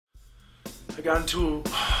I got into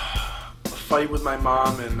a fight with my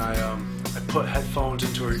mom, and I put headphones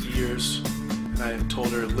into her ears, and I told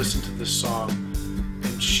her, listen to this song,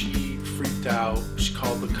 and she freaked out. She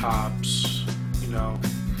called the cops, you know.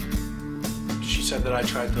 She said that I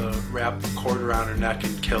tried to wrap the cord around her neck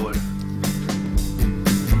and kill her.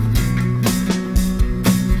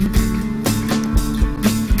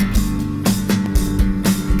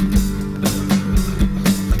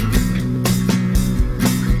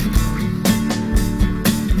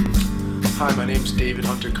 Hi, my name's David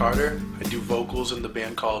Hunter Carter. I do vocals in the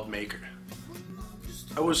band called Maker.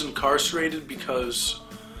 I was incarcerated because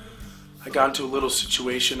I got into a little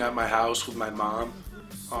situation at my house with my mom.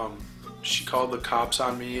 She called the cops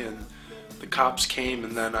on me, and the cops came,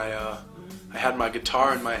 and then I had my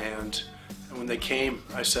guitar in my hand, and when they came,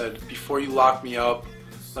 I said, before you lock me up,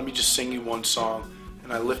 let me just sing you one song.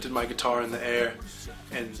 And I lifted my guitar in the air,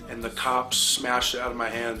 and the cops smashed it out of my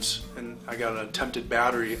hands, and I got an attempted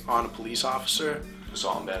battery on a police officer.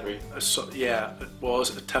 Assault and battery? Yeah, well, it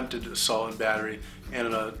was attempted assault and battery, and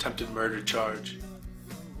an attempted murder charge.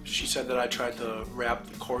 She said that I tried to wrap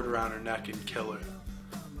the cord around her neck and kill her.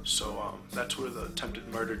 So that's where the attempted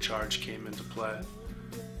murder charge came into play.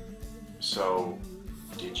 So,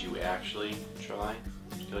 did you actually try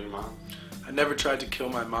to kill your mom? I never tried to kill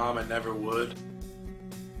my mom, I never would.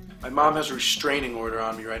 My mom has a restraining order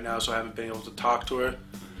on me right now, so I haven't been able to talk to her.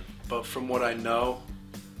 But from what I know,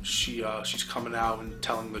 she's coming out and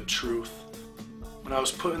telling the truth. When I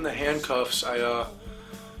was put in the handcuffs, I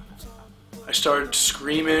started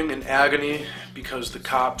screaming in agony because the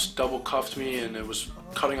cops double cuffed me, and it was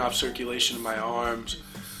cutting off circulation in my arms.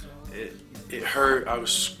 It hurt. I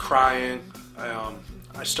was crying.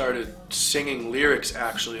 I started singing lyrics,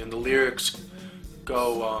 actually, and the lyrics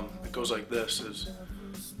go it goes like this: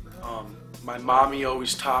 my mommy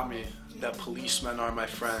always taught me that policemen are my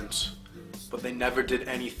friends, but they never did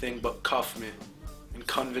anything but cuff me and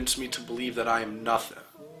convince me to believe that I am nothing.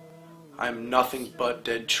 I am nothing but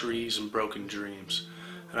dead trees and broken dreams.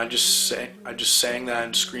 And I just sang that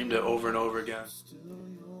and screamed it over and over again.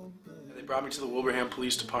 And they brought me to the Wilbraham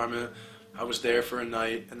Police Department. I was there for a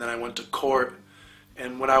night, and then I went to court.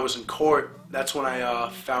 And when I was in court, that's when I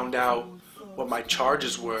found out what my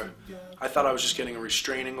charges were. I thought I was just getting a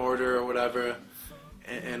restraining order or whatever.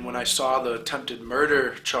 And when I saw the attempted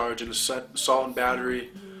murder charge and assault and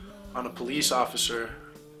battery on a police officer,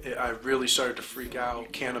 I really started to freak out. You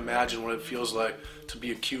can't imagine what it feels like to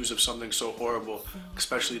be accused of something so horrible,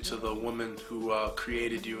 especially to the woman who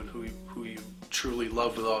created you and who you truly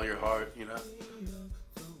love with all your heart, you know?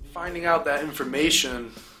 Finding out that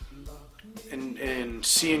information and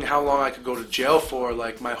seeing how long I could go to jail for,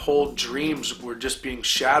 like, my whole dreams were just being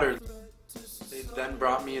shattered. They then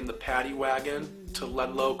brought me in the paddy wagon to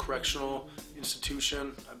Ledlow Correctional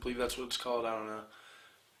Institution. I believe that's what it's called, I don't know.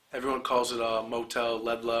 Everyone calls it a motel,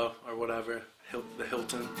 Ledlow, or whatever, the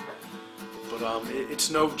Hilton. But it's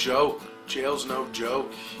no joke. Jail's no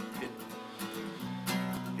joke.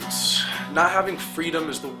 It's not having freedom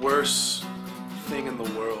is the worst thing in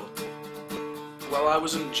the world. While I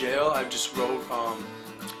was in jail, I just wrote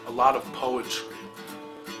a lot of poetry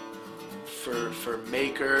for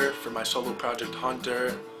Maker, for my solo project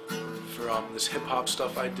Hunter, for this hip hop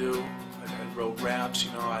stuff I do. I wrote raps,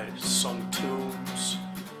 you know, I sung tunes.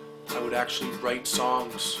 I would actually write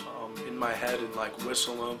songs in my head and like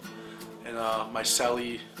whistle them. And my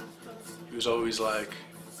cellie, he was always like,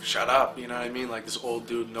 shut up, you know what I mean? Like this old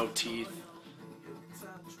dude, no teeth.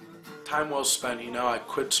 Time well spent, you know. I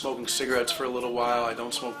quit smoking cigarettes for a little while. I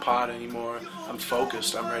don't smoke pot anymore. I'm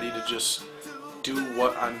focused. I'm ready to just do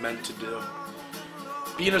what I'm meant to do.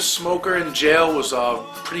 Being a smoker in jail was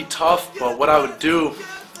pretty tough, but what I would do,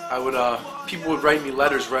 people would write me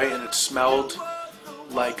letters, right, and it smelled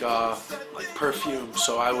like perfume.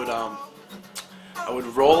 So I would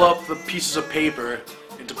roll up the pieces of paper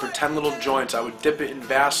into pretend little joints. I would dip it in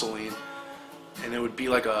Vaseline, and it would be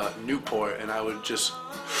like a Newport, and I would just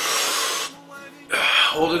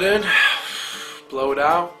hold it in, blow it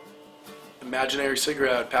out, imaginary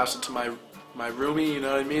cigarette. I'd pass it to my roomie, you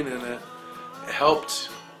know what I mean, and it helped.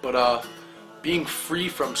 But being free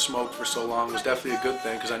from smoke for so long was definitely a good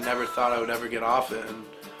thing, because I never thought I would ever get off it,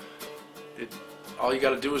 and all you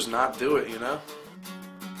gotta do is not do it, you know?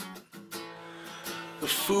 The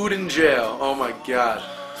food in jail, oh my god.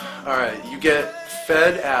 Alright, you get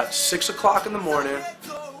fed at 6 o'clock in the morning,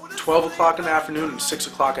 12 o'clock in the afternoon, and 6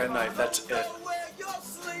 o'clock at night. That's it.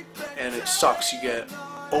 And it sucks. You get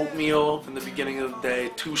oatmeal in the beginning of the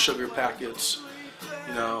day, 2 sugar packets,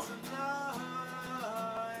 you know.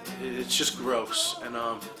 It's just gross. And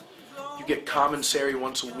you get commissary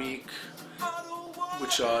once a week.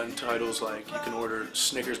 which entitles like you can order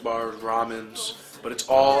Snickers bars, ramens, but it's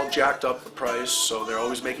all jacked up the price, so they're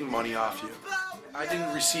always making money off you. I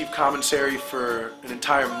didn't receive commissary for an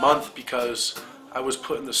entire month because I was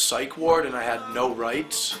put in the psych ward and I had no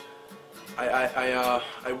rights. I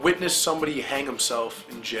witnessed somebody hang himself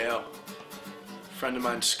in jail. A friend of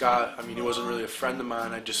mine, Scott, I mean, he wasn't really a friend of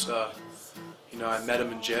mine. I just, you know, I met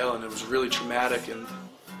him in jail and it was really traumatic, and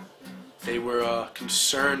they were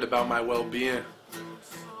concerned about my well-being.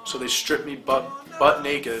 So they stripped me butt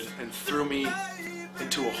naked and threw me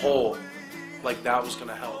into a hole like that was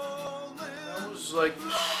gonna help. That was like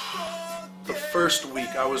the first week.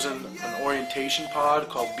 I was in an orientation pod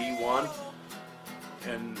called B1,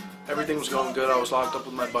 and everything was going good. I was locked up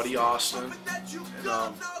with my buddy Austin,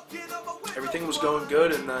 and everything was going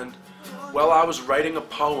good. And then, while I was writing a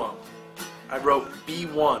poem, I wrote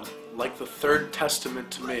B1, like the third testament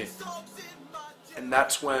to me, and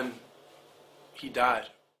that's when he died.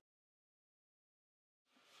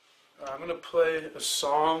 I'm gonna play a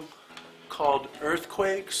song called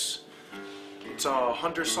Earthquakes. It's a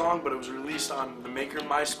Hunter song, but it was released on the Maker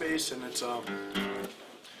MySpace, and it's a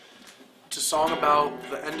song about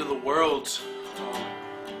the end of the world.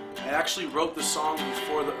 I actually wrote the song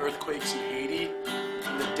before the earthquakes in Haiti,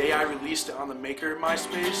 and the day I released it on the Maker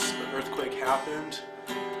MySpace, the earthquake happened.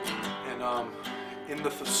 And in the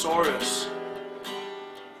thesaurus,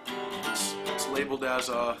 it's labeled as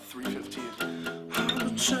 315. I've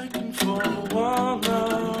been shaking for a while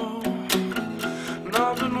now, and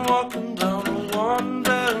I've been walking down a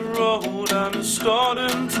one-dead road, and it's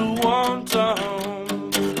starting to wind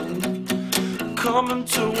down. Coming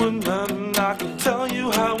to an end, I can tell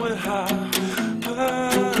you how it happened.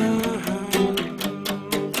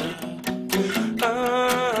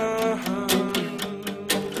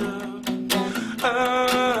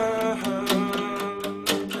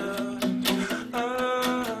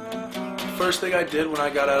 First thing I did when I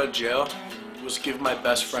got out of jail was give my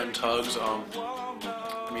best friend hugs. I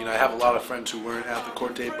mean, I have a lot of friends who weren't at the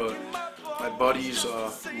court date, but my buddies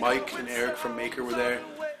Mike and Eric from Maker were there,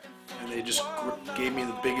 and they just gave me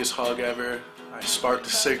the biggest hug ever. I sparked a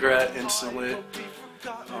cigarette instantly.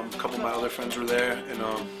 A couple of my other friends were there, and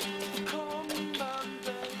I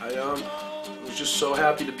was just so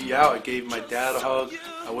happy to be out. I gave my dad a hug.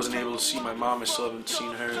 I wasn't able to see my mom. I still haven't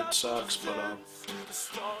seen her. It sucks, but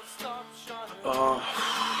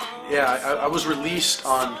yeah, I was released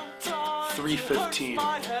on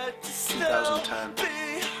 3/15/2010.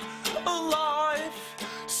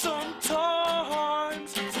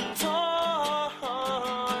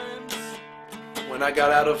 When I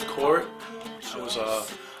got out of court, I was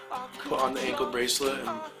put on the ankle bracelet,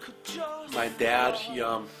 and my dad, he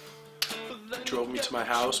drove me to my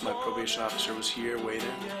house. My probation officer was here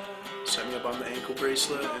waiting, set me up on the ankle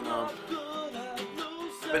bracelet, and I've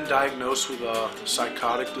been diagnosed with a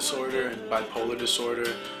psychotic disorder and bipolar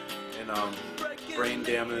disorder and brain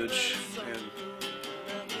damage and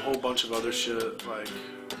a whole bunch of other shit. Like,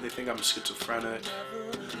 they think I'm schizophrenic.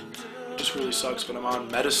 It just really sucks, but I'm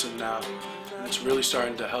on medicine now, and it's really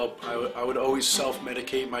starting to help. I would always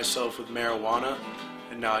self-medicate myself with marijuana,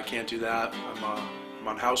 and now I can't do that. I'm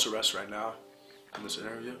on house arrest right now in this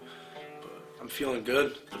interview, but I'm feeling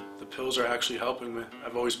good. The pills are actually helping me.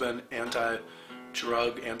 I've always been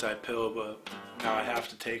anti-drug, anti-pill, but now I have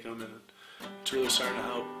to take them, and it's really starting to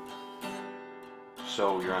help.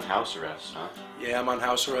 So you're on house arrest, huh? Yeah, I'm on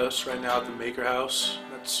house arrest right now at the Maker House.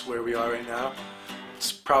 That's where we are right now.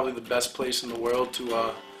 It's probably the best place in the world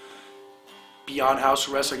to be on house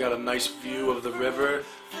arrest. I got a nice view of the river.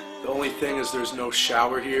 The only thing is there's no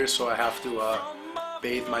shower here, so I have to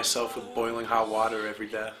bathe myself with boiling hot water every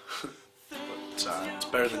day. But it's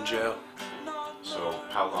better than jail. So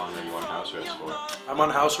how long are you on house arrest for? I'm on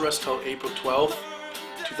house arrest till April 12th,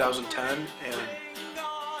 2010, and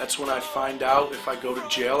that's when I find out if I go to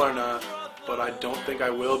jail or not. But I don't think I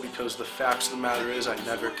will, because the facts of the matter is I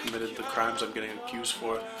never committed the crimes I'm getting accused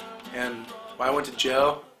for. And why I went to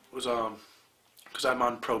jail was because I'm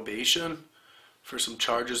on probation for some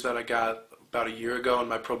charges that I got about a year ago, and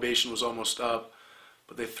my probation was almost up,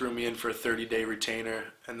 but they threw me in for a 30-day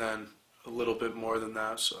retainer and then a little bit more than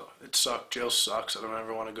that, so it sucked. Jail sucks. I don't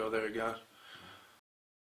ever want to go there again.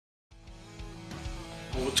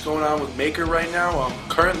 Well, what's going on with Maker right now?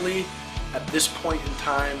 Currently, at this point in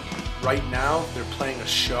time, right now, they're playing a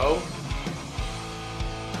show.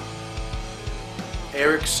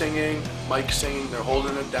 Eric singing, Mike singing, they're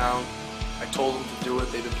holding it down. I told them to do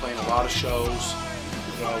it. They've been playing a lot of shows.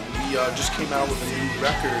 We just came out with a new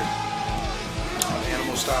record on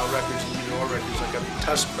Animal Style Records and Meteor Records. I got the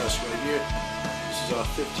test press right here. This is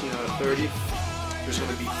 15 out of 30. There's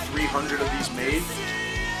going to be 300 of these made.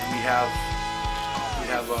 We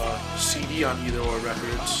have a CD on Either Or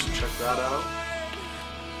Records. Check that out.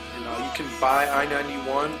 And you can buy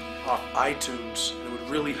I-91 off iTunes. It would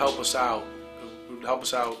really help us out. It would help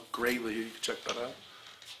us out greatly. You can check that out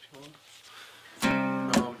if you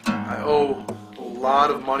want. I owe a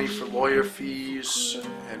lot of money for lawyer fees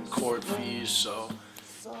and court fees, so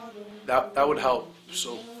that would help.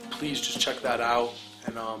 So please just check that out,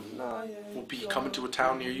 and we'll be coming to a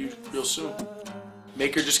town near you real soon.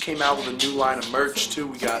 Maker just came out with a new line of merch too.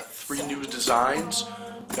 We got 3 new designs.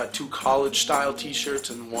 We got 2 college style t-shirts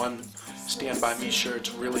and 1 Stand By Me shirt.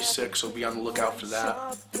 It's really sick, so be on the lookout for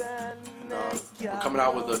that. And we're coming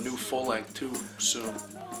out with a new full length too soon.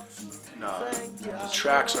 And the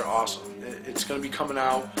tracks are awesome. It's going to be coming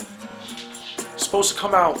out. It's supposed to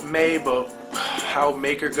come out May, but how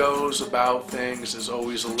Maker goes about things is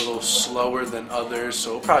always a little slower than others,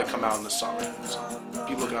 so it'll probably come out in the summer. So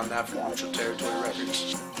be looking on that from Neutral Territory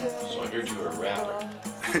Records. So I heard you were a rapper.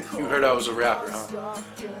 You heard I was a rapper, huh?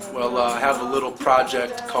 Well, I have a little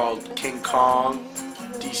project called King Kong,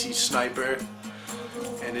 DC Sniper,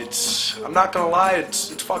 and I'm not gonna lie, it's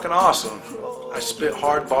fucking awesome. I spit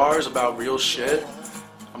hard bars about real shit.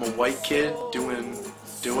 I'm a white kid doing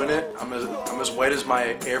it. I'm as white as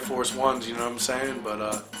my Air Force Ones, you know what I'm saying? But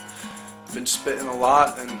I've been spitting a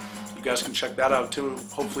lot, and you guys can check that out too.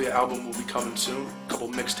 Hopefully an album will be coming soon. A couple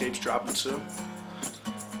mixtapes dropping soon.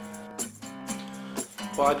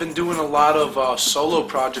 Well, I've been doing a lot of solo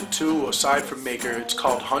project too, aside from Maker. It's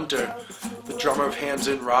called Hunter. The drummer of Hands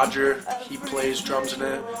In, Roger, he plays drums in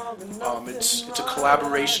it. It's a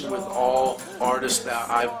collaboration with all artists that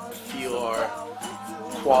I feel are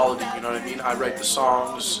quality, you know what I mean? I write the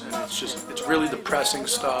songs, and it's really depressing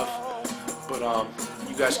stuff, but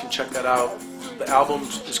you guys can check that out. The album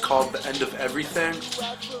is called The End of Everything,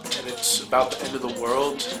 and it's about the end of the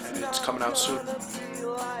world, and it's coming out soon.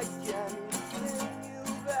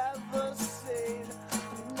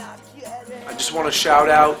 I just want to shout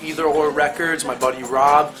out Either Or Records, my buddy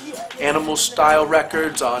Rob, Animal Style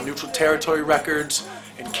Records, Neutral Territory Records,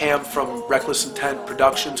 and Cam from Reckless Intent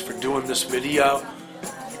Productions for doing this video.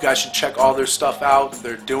 You guys should check all their stuff out.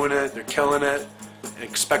 They're doing it, they're killing it, and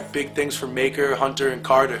expect big things from Maker, Hunter, and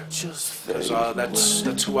Carter. Because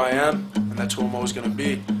that's who I am, and that's who I'm always going to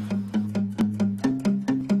be.